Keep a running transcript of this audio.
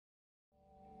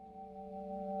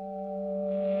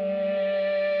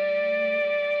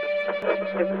Guys,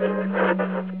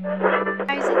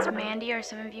 it's Mandy, or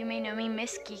some of you may know me,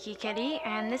 MsGeekyKitty,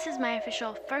 and this is my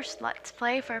official first Let's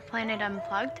Play for Planet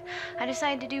Unplugged. I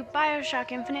decided to do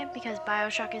Bioshock Infinite because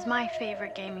Bioshock is my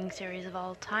favorite gaming series of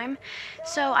all time.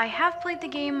 So I have played the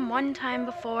game one time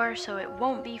before, so it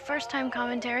won't be first time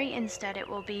commentary. Instead, it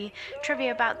will be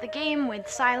trivia about the game with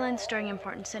silence during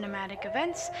important cinematic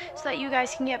events, so that you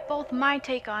guys can get both my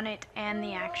take on it and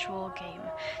the actual game.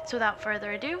 So without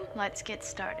further ado, let's get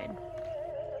started.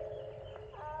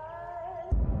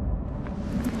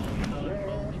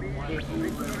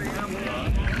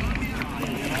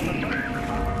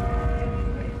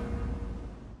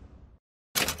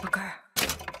 Booker,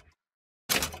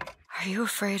 are you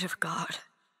afraid of God?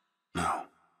 No.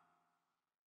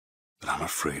 But I'm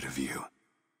afraid of you.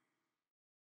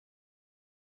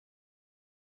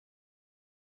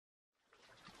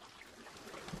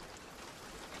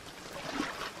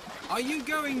 Are you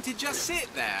going to just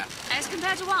sit there? As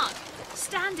compared to what?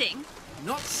 Standing?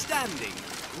 Not standing,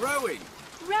 rowing.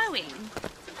 Rowing?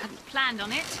 Hadn't planned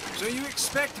on it. So you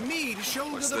expect me to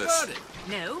shoulder What's the this? burden?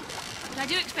 No, but I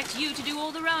do expect you to do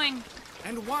all the rowing.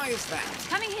 And why is that?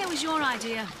 Coming here was your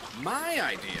idea. My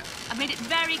idea? I've made it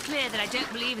very clear that I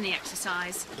don't believe in the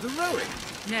exercise. The rowing?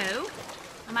 No.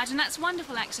 Imagine that's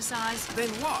wonderful exercise. Then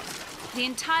what? The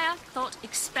entire thought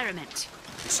experiment.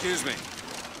 Excuse me.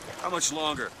 How much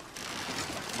longer?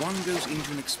 One goes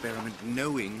into an experiment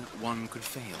knowing one could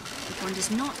fail. But one does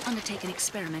not undertake an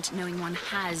experiment knowing one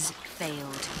has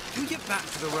failed. Can we get back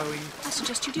to the rowing? I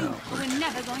suggest you do, or we're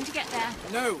never going to get there.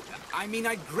 No, I mean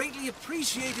I'd greatly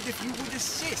appreciate it if you would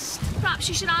assist. Perhaps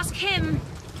you should ask him.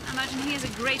 I imagine he has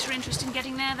a greater interest in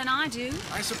getting there than I do.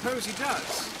 I suppose he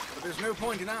does, but there's no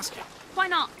point in asking. Why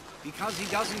not? Because he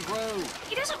doesn't row.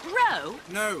 He doesn't row?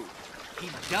 No, he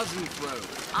doesn't row.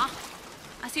 Ah,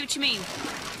 I see what you mean.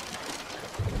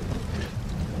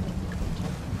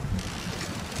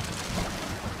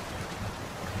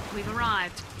 We've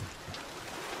arrived.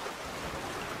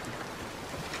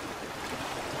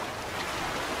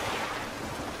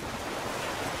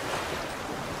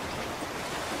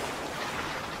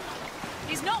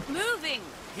 He's not moving.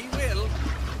 He will,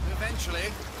 eventually.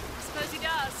 I suppose he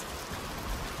does.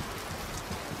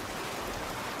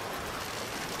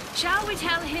 Shall we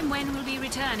tell him when we'll be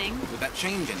returning? Would that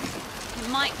change anything? It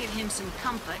might give him some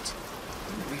comfort.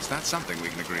 At least that's something we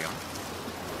can agree on.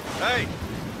 Hey!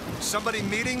 Somebody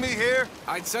meeting me here?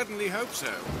 I'd certainly hope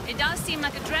so. It does seem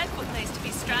like a dreadful place to be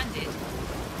stranded.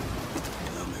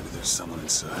 Well, maybe there's someone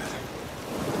inside.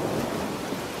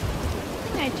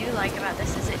 One thing I do like about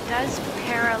this is it does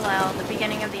parallel the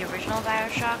beginning of the original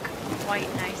Bioshock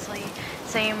quite nicely.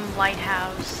 Same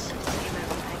lighthouse, same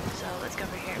everything. So let's go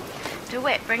over here.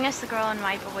 DeWitt, bring us the girl and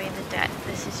wipe away the debt.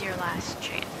 This is your last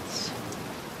chance.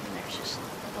 And there's just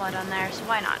blood on there, so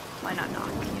why not? Why not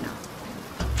knock, you know?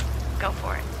 Go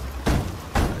for it.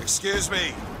 Excuse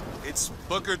me. It's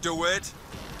Booker DeWitt.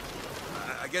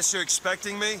 I guess you're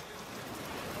expecting me?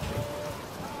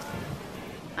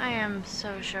 I am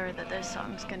so sure that this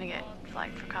song's gonna get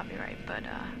flagged for copyright, but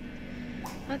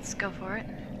let's go for it.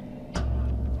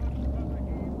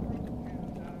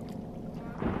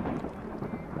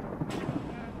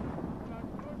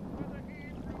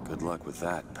 Good luck with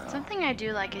that, pal. Something I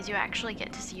do like is you actually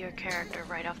get to see your character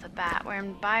right off the bat, where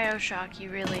in Bioshock you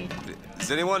really Is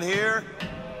anyone here?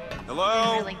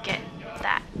 Hello? didn't really get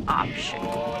that option.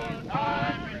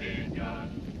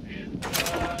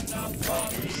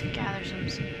 Just gather some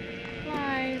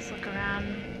supplies, look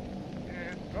around.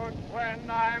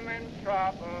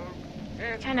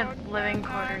 Kind of living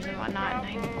quarters and whatnot,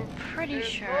 and I'm pretty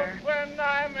sure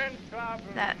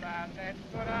that,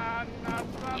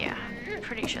 yeah,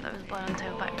 pretty sure that was blood on the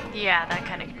table, but yeah, that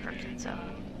kind of confirms it, so.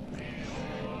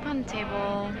 On the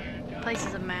table, place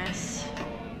is a mess.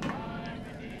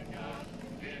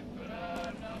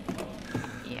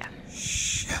 Yeah.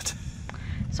 Shit.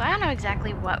 So I don't know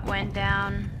exactly what went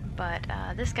down, but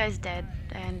this guy's dead,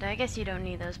 and I guess you don't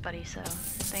need those, buddy, so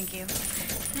thank you.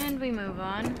 And we move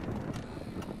on.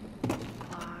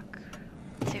 Clock.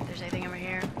 See if there's anything over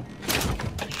here.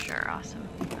 Sure, awesome.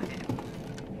 Okay.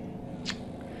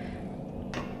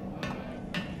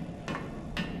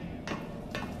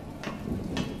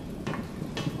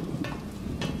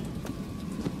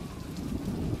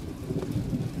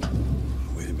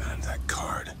 Wait a minute, that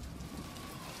card.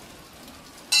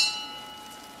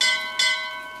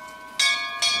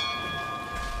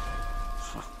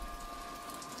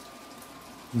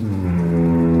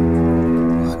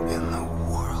 What in the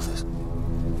world is...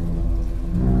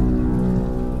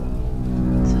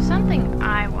 So something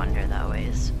I wonder, though,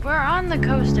 is we're on the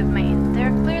coast of Maine.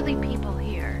 There are clearly people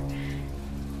here.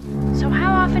 So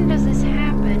how often does this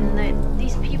happen that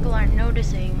these people aren't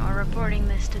noticing or reporting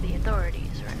this to the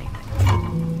authorities or anything?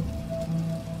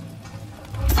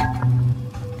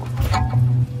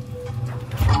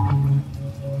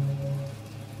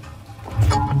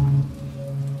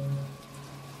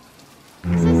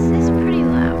 This is pretty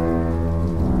loud.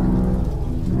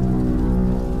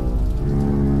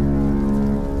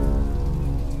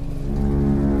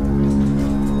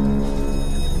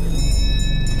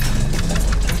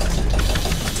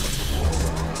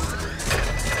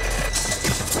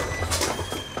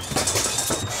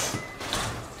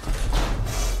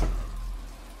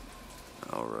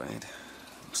 All right.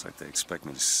 Looks like they expect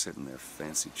me to sit in their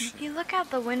fancy chair. If you look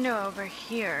out the window over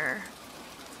here,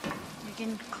 you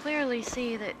can clearly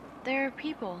see that there are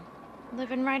people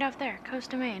living right off there,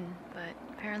 coast to Maine, but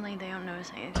apparently they don't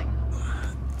notice anything.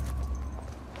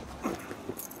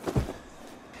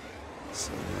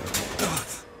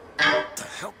 What the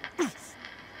hell?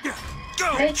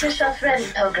 Go! Make yourself ready,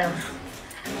 Pilgrim.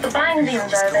 The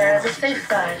bindings are there as a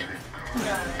safeguard.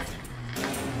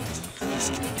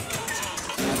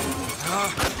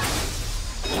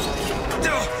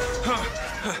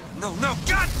 No, no,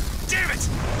 God damn it!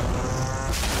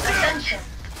 Ascension.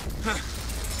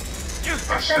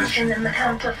 Ascension in the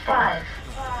count of 5.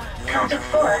 Count of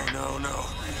 4. No, no.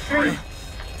 3,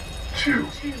 2,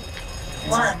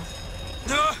 1.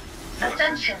 No!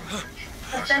 Ascension.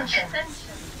 Ascension.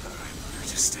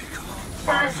 Just stay calm.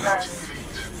 5,000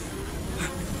 feet.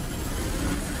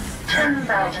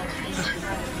 10,000 feet.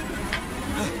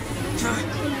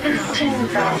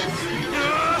 15,000 feet.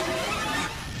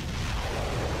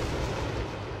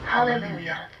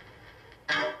 Hallelujah.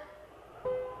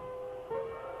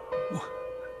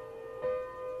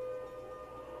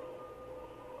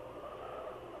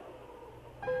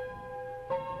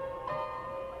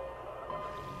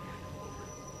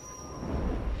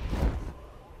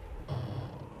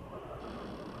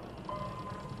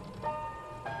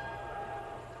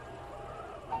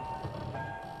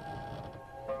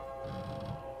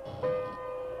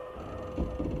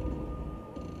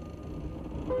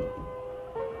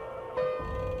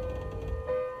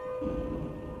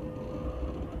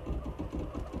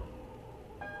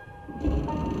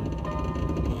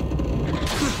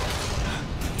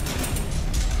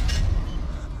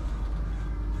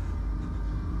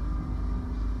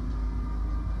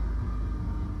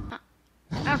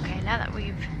 Okay, now that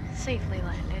we've safely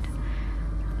landed,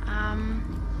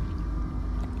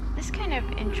 this kind of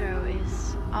intro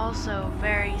is also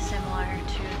very similar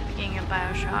to the beginning of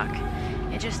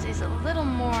Bioshock. It just is a little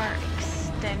more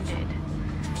extended.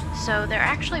 So there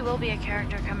actually will be a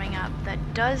character coming up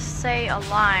that does say a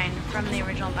line from the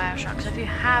original Bioshock. So if you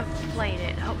have played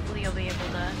it, hopefully you'll be able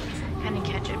to kind of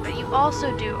catch it. But you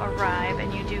also do arrive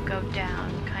and you do go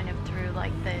down kind of through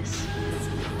like this.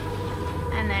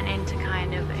 And then into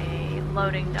kind of a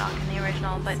loading dock in the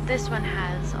original, but this one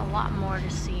has a lot more to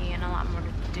see and a lot more to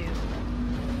do.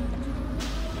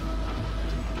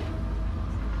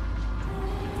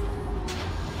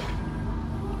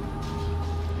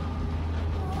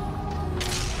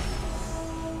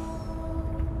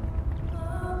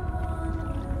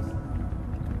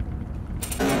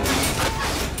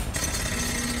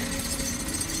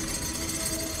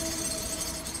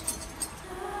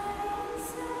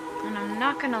 And I'm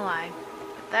not gonna lie,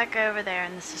 but that guy over there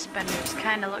in the suspenders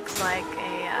kind of looks like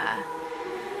a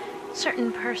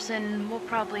certain person we'll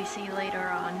probably see later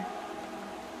on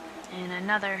in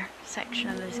another section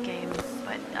of this game,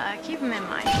 but keep him in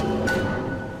mind.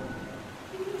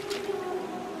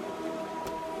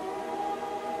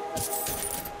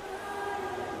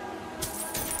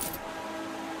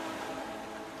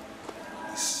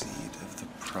 The seed of the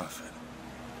prophet.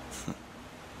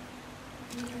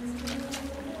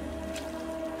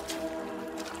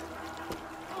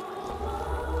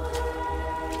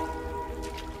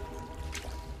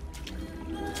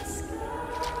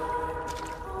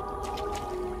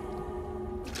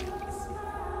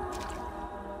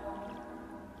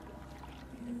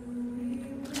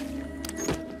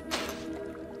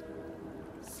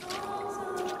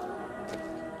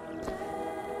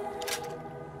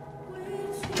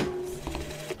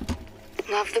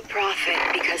 Love the prophet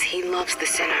because he loves the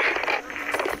sinner.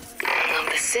 Love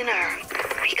the sinner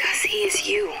because he is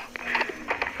you.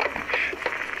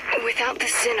 Without the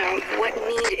sinner, what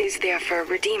need is there for a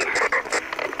redeemer?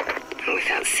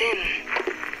 Without sin,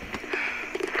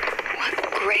 what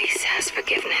grace has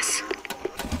forgiveness?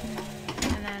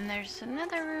 And then there's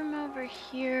another room over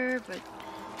here, but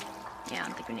yeah, I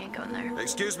don't think we need to go in there.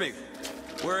 Excuse me,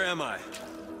 where am I?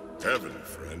 Heaven,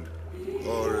 friend.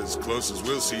 Or as close as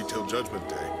we'll see till Judgment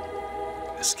Day.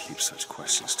 Let's keep such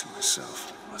questions to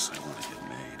myself. Unless I want to get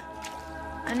made.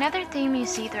 Another theme you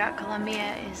see throughout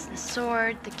Columbia is the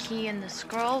sword, the key, and the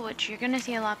scroll, which you're going to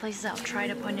see a lot of places. I'll try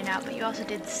to point it out, but you also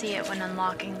did see it when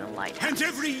unlocking the lighthouse. And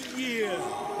every year,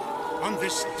 on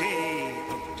this day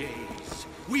of days,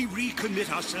 we recommit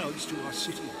ourselves to our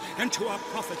city and to our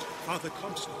prophet, Father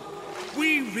Comstock.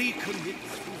 We recommit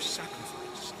through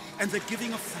sacrifice and the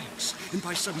giving of thanks, and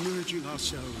by submerging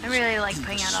ourselves. I really like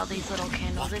putting out all these little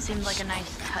candles. It seems like a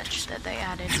nice touch that they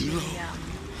added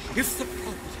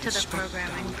to the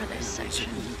programming for this section.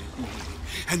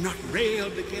 And not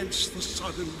railed against the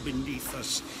sodom beneath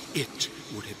us, it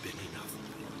would have been enough.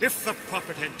 If the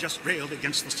prophet had just railed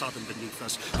against the sodom beneath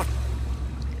us, but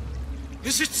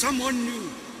is it someone new?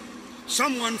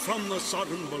 Someone from the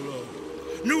sodom below,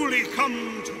 newly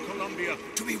come to Columbia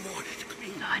to be washed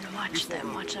clean? Go and watch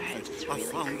them, watch their heads. It's Our really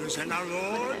founders creepy. and our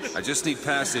Lord. I just need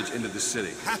passage into the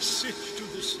city. Passage to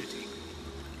the city.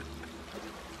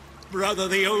 Brother,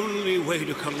 the only way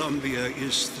to Columbia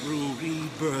is through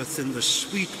rebirth in the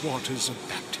sweet waters of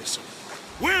baptism.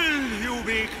 Will you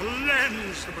be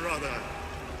cleansed, brother?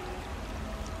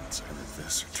 It's either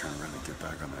this or turn around and get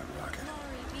back on that rocket.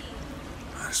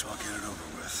 Might as well get it over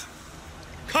with.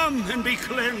 Come and be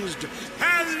cleansed.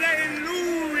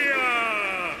 Hallelujah!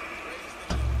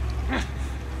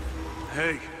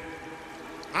 Hey.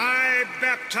 I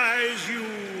baptize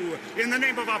you in the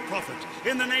name of our prophet,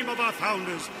 in the name of our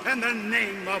founders, and the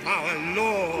name of our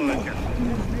Lord.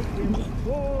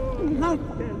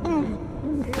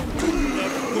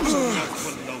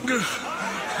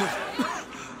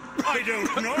 I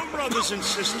don't know, brothers and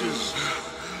sisters,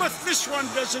 but this one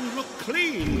doesn't look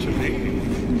clean to me.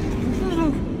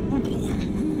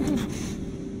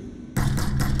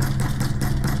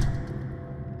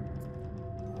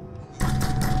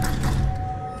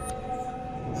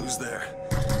 Who's there?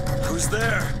 Who's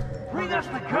there? Bring us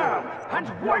the girl and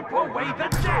wipe away the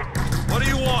debt! What do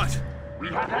you want? We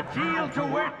had a deal,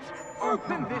 DeWitt!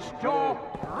 Open this door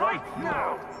right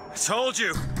now! I told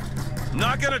you. I'm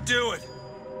not gonna do it.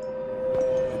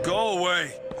 Go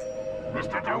away.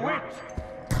 Mr. DeWitt!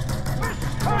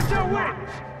 Mr.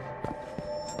 DeWitt!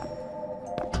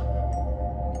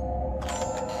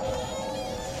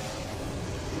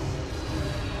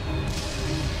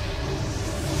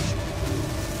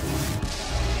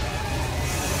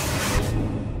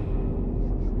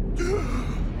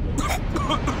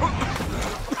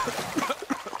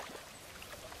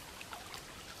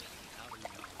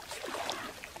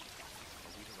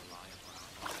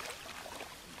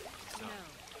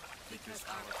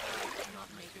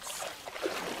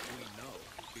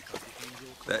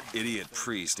 That idiot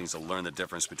priest needs to learn the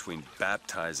difference between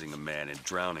baptizing a man and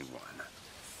drowning one.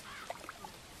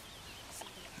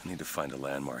 I need to find a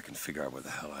landmark and figure out where the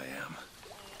hell I am.